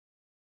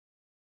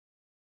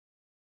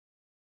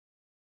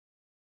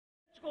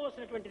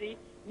నేర్చుకోవాల్సినటువంటిది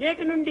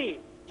నేటి నుండి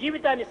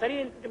జీవితాన్ని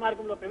సరైన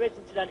మార్గంలో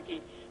ప్రవేశించడానికి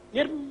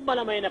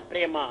నిర్మలమైన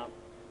ప్రేమ.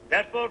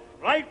 Therefore,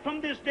 right from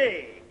this day,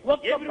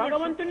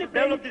 everyone should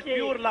develop this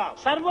pure love.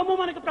 సర్వము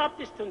మనకు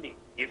ప్రాప్తిస్తుంది.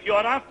 If you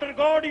are after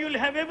God, you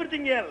will have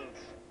everything else.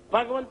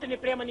 భగవంతుని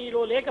ప్రేమ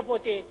నీలో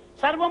లేకపోతే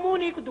సర్వము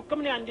నీకు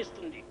దుఃఖమునే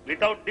అందిస్తుంది.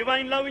 Without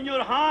divine love in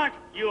your heart,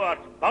 you are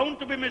bound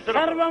to be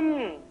miserable. సర్వం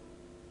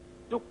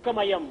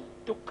దుఃఖమయం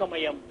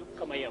దుఃఖమయం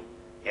దుఃఖమయం.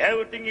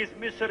 Everything is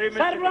misery.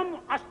 సర్వం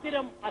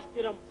అస్థిరం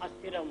అస్థిరం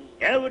అస్థిరం.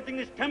 Everything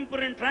is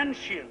temporary and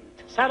transient.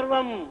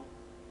 సర్వం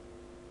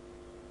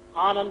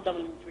ఆనందం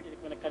నుంచి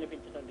మనకు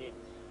కనిపించడం లేదు.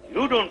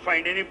 You don't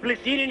find any bliss.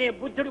 దీనినే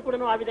బుద్ధుడు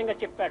కూడాను ఆ విధంగా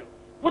చెప్పాడు.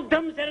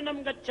 బుద్ధం శరణం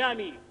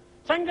గచ్ఛామి,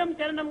 సంఘం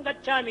శరణం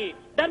గచ్ఛామి,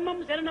 ధర్మం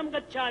శరణం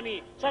గచ్ఛామి,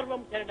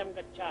 సర్వం శరణం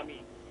గచ్ఛామి.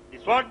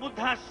 This is what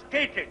Buddha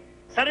stated.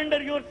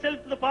 Surrender yourself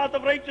to the path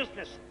of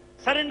righteousness.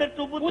 Surrender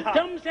to Buddha.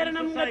 బుద్ధం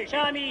శరణం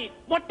గచ్ఛామి.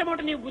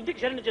 మొట్టమొదటి నీవు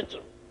బుద్ధికి శరణ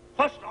చెచ్చు.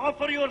 First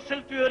offer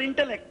yourself to your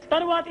intellect.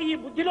 తరువాత ఈ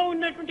బుద్ధిలో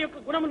ఉన్నటువంటి యొక్క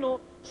గుణమును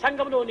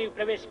సంఘంలో నీవు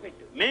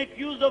ప్రవేశపెట్టు. Make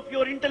use of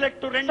your intellect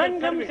to render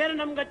సంఘం service.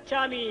 శరణం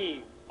గచ్ఛామి.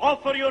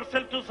 Offer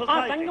yourself to ఆ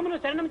society. సంఘమును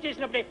శరణం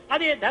చేసినప్పుడే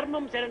అదే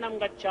ధర్మం శరణం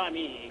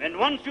గచ్ఛామి. And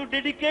once you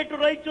dedicate to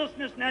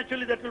righteousness,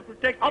 naturally that will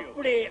protect you.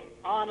 అప్పుడే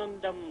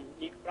ఆనందం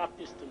నీకు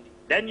ప్రాప్తిస్తుంది.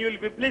 Then you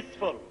will be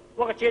blissful.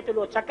 ఒక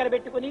చేతిలో చక్కెర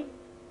పెట్టుకుని